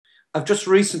I've just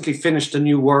recently finished a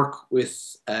new work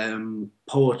with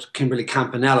poet Kimberly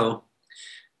Campanello,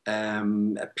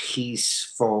 a piece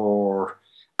for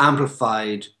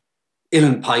amplified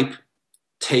uilleann pipe,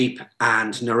 tape,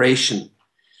 and narration,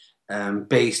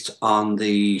 based on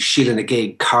the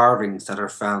uilleann carvings that are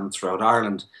found throughout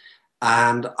Ireland.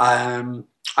 And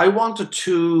I wanted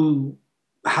to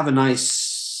have a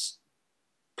nice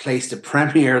place to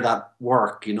premiere that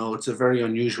work. You know, it's a very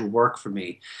unusual work for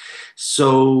me.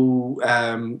 So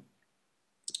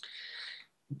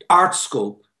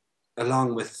ArtScope,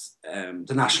 along with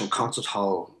the National Concert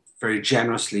Hall, very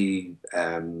generously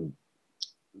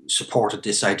supported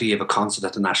this idea of a concert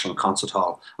at the National Concert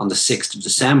Hall on the 6th of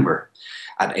December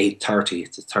at 8:30.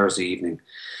 It's a Thursday evening.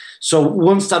 So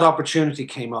once that opportunity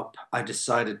came up, I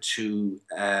decided to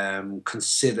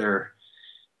consider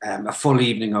a full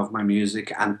evening of my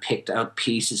music and picked out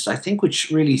pieces, I think, which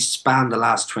really span the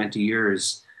last 20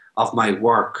 years of my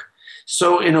work.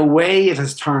 So in a way, it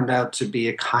has turned out to be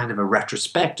a kind of a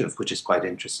retrospective, which is quite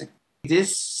interesting.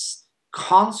 This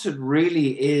concert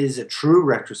really is a true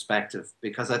retrospective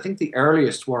because I think the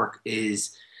earliest work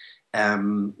is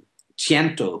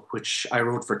Tiento, which I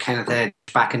wrote for Kenneth Edge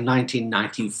back in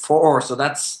 1994. So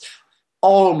that's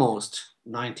almost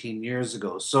 19 years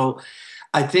ago. So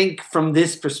I think from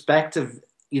this perspective,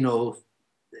 you know,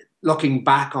 looking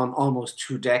back on almost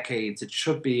 2 decades, it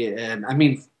should be, I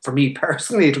mean, for me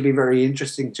personally, it'll be very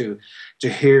interesting to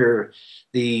hear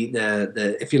the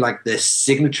if you like, the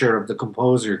signature of the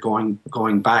composer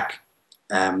going back,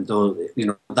 though, you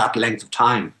know, that length of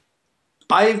time.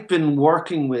 I've been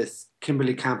working with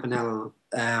Kimberly Campanello,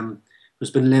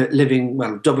 who's been living,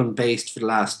 well, Dublin-based for the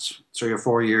last 3 or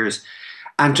 4 years.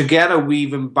 And together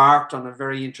we've embarked on a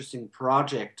very interesting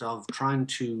project of trying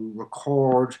to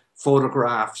record,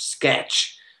 photograph,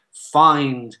 sketch,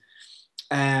 find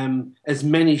as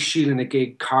many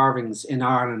uilleann carvings in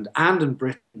Ireland and in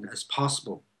Britain as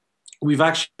possible. We've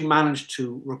actually managed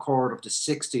to record up to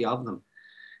 60 of them.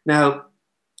 Now,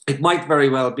 it might very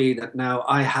well be that now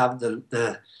I have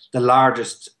the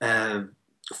largest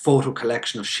photo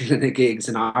collection of uilleann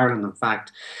in Ireland, in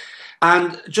fact.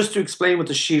 And just to explain what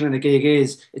the uilleann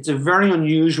is, it's a very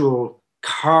unusual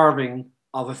carving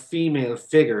of a female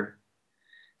figure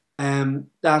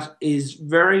that is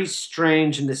very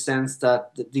strange in the sense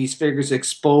that these figures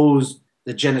expose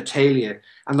the genitalia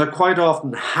and they're quite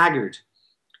often haggard.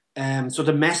 So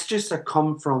the messages that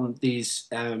come from these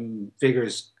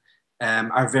figures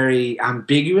are very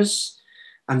ambiguous,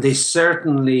 and they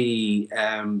certainly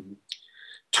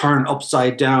turn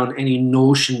upside down any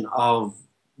notion of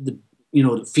the, you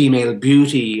know, female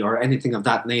beauty or anything of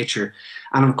that nature.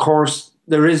 And of course,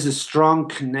 there is a strong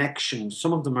connection.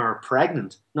 Some of them are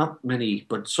pregnant, not many,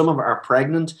 but some of them are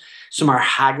pregnant. Some are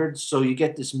haggard. So you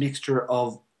get this mixture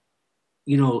of,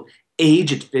 you know,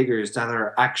 aged figures that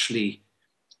are actually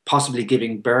possibly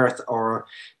giving birth, or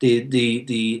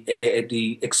the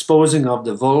exposing of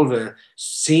the vulva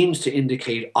seems to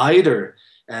indicate either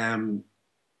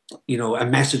you know, a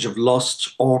message of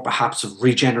lust or perhaps of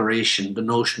regeneration, the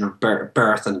notion of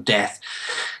birth and death.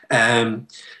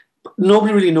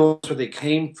 Nobody really knows where they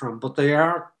came from, but they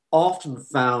are often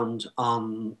found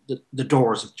on the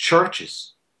doors of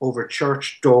churches, over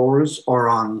church doors, or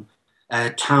on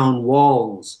town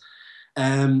walls.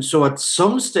 So at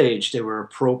some stage they were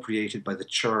appropriated by the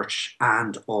church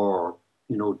and or,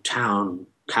 you know, town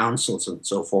councils and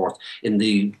so forth in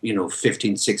the, you know,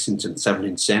 15th, 16th and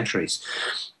 17th centuries.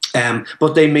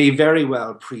 But they may very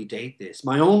well predate this.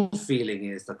 My own feeling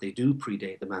is that they do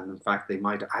predate them, and in fact they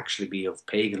might actually be of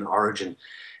pagan origin,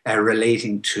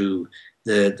 relating to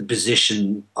the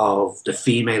position of the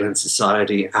female in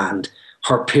society and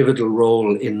her pivotal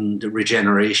role in the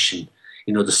regeneration,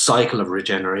 you know, the cycle of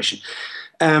regeneration.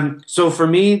 So for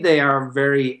me, they are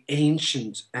very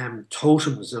ancient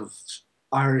totems of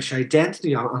Irish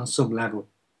identity on some level.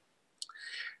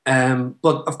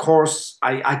 But of course,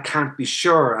 I can't be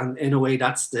sure, and in a way,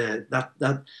 that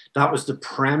was the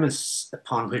premise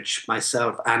upon which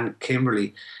myself and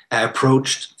Kimberly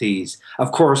approached these.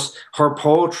 Of course, her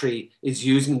poetry is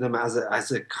using them as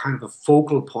a kind of a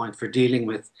focal point for dealing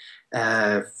with,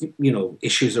 you know,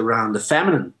 issues around the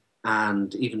feminine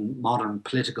and even modern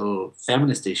political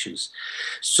feminist issues.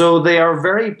 So they are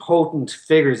very potent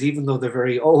figures, even though they're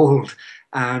very old,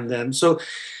 and so.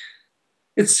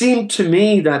 It seemed to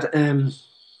me that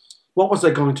what was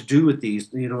I going to do with these?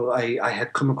 You know, I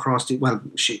had come across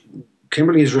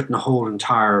Kimberly has written a whole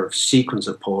entire sequence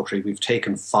of poetry. We've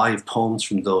taken 5 poems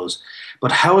from those,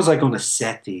 but how was I going to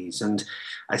set these? And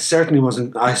I certainly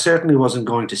wasn't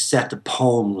going to set the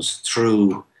poems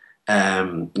through,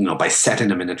 you know, by setting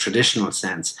them in a traditional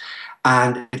sense.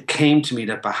 And it came to me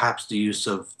that perhaps the use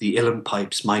of the uilleann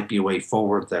pipes might be a way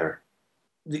forward there.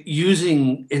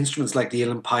 Using instruments like the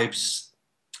uilleann pipes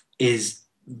is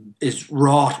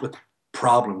wrought with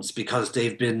problems because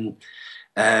they've been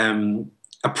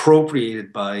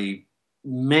appropriated by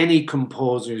many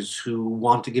composers who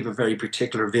want to give a very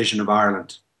particular vision of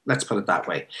Ireland. Let's put it that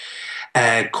way.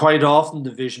 Quite often,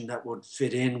 the vision that would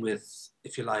fit in with,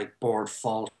 if you like, Board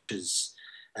Falch's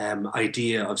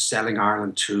idea of selling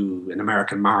Ireland to an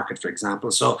American market, for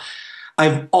example. So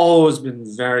I've always been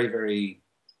very, very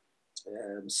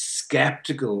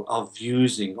skeptical of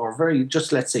using, or very,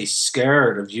 just let's say,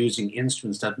 scared of using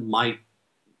instruments that might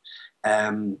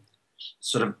um,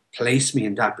 sort of place me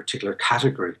in that particular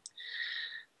category.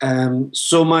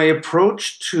 So my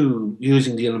approach to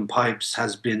using the uilleann pipes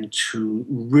has been to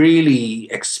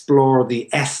really explore the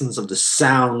essence of the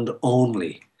sound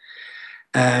only.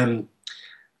 Um,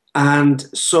 and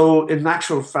so in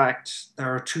actual fact, there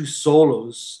are two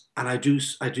solos, and I do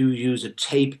use a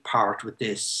tape part with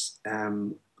this,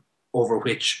 over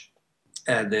which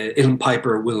the uilleann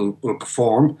piper will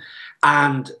perform,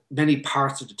 and many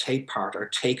parts of the tape part are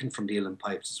taken from the uilleann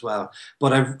pipes as well.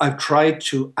 But I've tried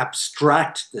to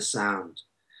abstract the sound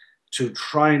to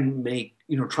try and make,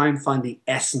 try and find the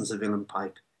essence of uilleann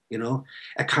pipe.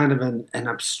 A kind of an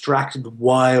abstracted,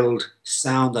 wild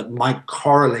sound that might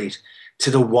correlate to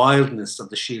the wildness of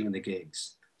the Shiel and the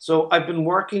gigs. So I've been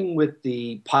working with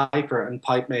the piper and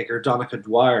pipe maker Benjamin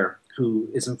Dwyer, who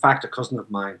is in fact a cousin of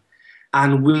mine,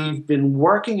 and we've been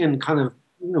working in kind of,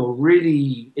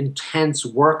 really intense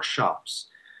workshops,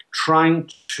 trying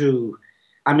to,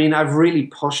 I mean, I've really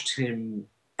pushed him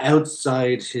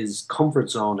outside his comfort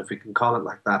zone, if we can call it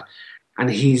like that. And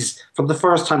he's, for the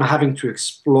first time, having to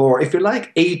explore, if you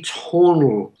like,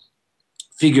 atonal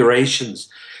figurations,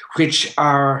 which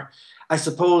are, I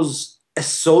suppose,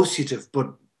 associative,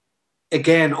 but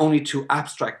again, only to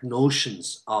abstract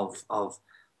notions of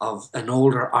an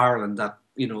older Ireland that,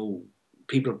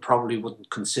 people probably wouldn't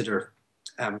consider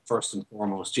first and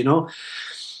foremost,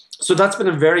 So that's been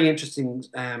a very interesting,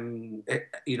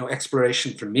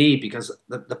 exploration for me, because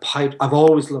the pipe, I've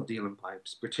always loved the uilleann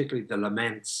pipes, particularly the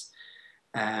laments.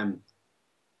 Um,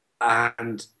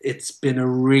 and it's been a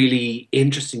really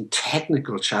interesting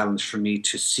technical challenge for me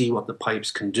to see what the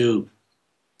pipes can do.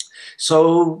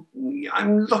 So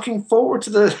I'm looking forward to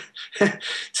the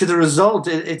to the result.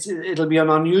 It'll be an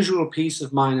unusual piece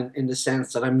of mine in the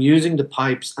sense that I'm using the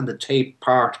pipes and the tape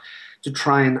part to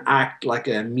try and act like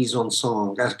a mise en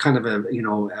scène, as kind of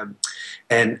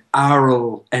an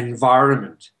aural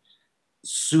environment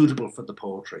suitable for the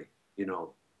poetry.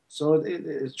 So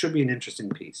it should be an interesting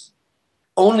piece.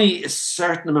 Only a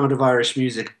certain amount of Irish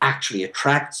music actually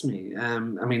attracts me. I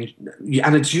mean,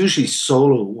 and it's usually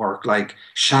solo work like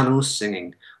sean-nós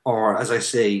singing, or as I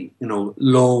say,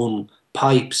 lone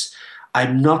pipes.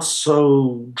 I'm not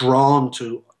so drawn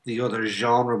to the other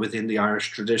genre within the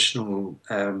Irish traditional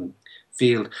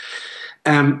field.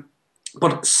 Um,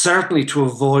 but certainly to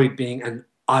avoid being an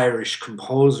Irish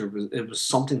composer, it was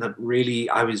something that really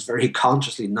I was very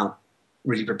consciously not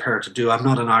really prepared to do. I'm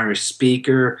not an Irish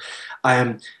speaker.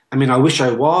 I mean, I wish I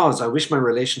was. I wish my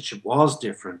relationship was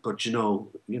different. But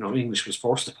English was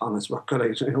forced upon us. What could I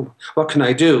do? What can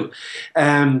I do?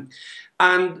 And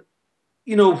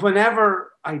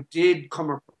whenever I did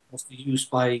come across the use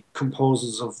by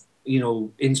composers of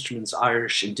instruments,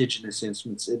 Irish indigenous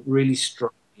instruments, it really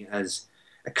struck me as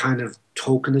a kind of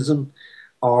tokenism,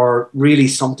 or really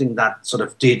something that sort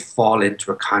of did fall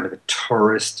into a kind of a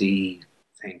touristy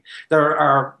thing. There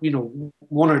are,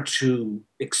 one or two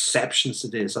exceptions to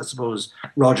this. I suppose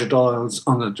Roger Doyle's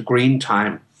Under the Green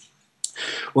Time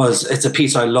it's a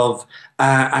piece I love,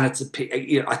 and I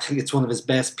think it's one of his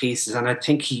best pieces, and I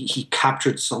think he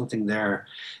captured something there,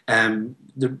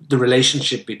 the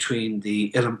relationship between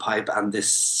the uilleann pipe and this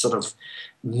sort of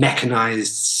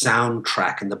mechanized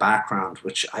soundtrack in the background,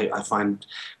 which I find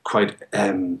quite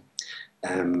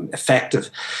effective.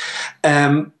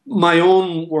 My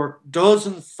own work does,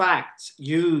 in fact,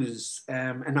 use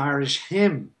an Irish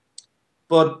hymn,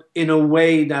 but in a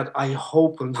way that I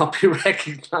hope will not be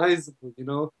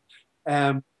recognizable.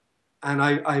 Um, and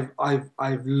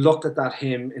I've looked at that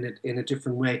hymn in a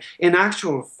different way. In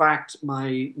actual fact,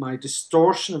 my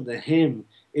distortion of the hymn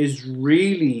is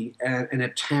really an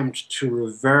attempt to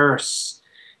reverse,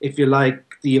 if you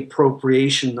like, the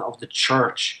appropriation of the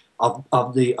church of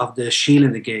the Shiel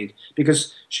and the gig,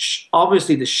 because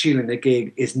obviously the Shiel and the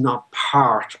gig is not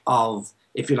part of,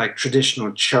 if you like,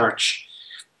 traditional church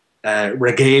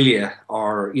regalia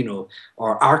or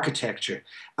architecture.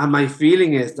 And my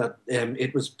feeling is that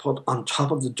it was put on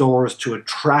top of the doors to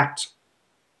attract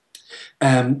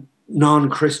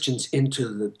non-Christians into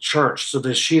the church. So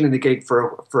the Sheila and the Gate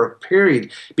for a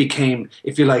period became,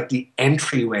 if you like, the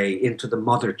entryway into the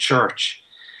mother church.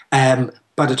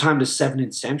 By the time the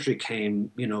 17th century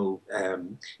came,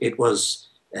 it was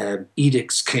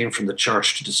edicts came from the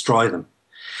church to destroy them.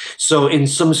 So in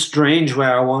some strange way,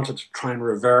 I wanted to try and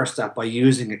reverse that by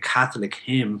using a Catholic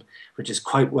hymn, which is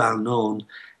quite well known,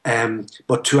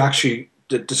 but to actually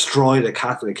destroy the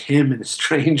Catholic hymn in a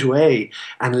strange way,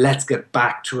 and let's get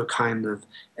back to a kind of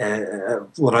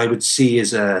what I would see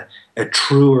as a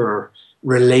truer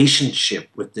relationship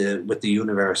with the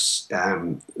universe,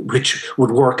 which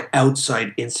would work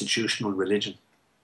outside institutional religion.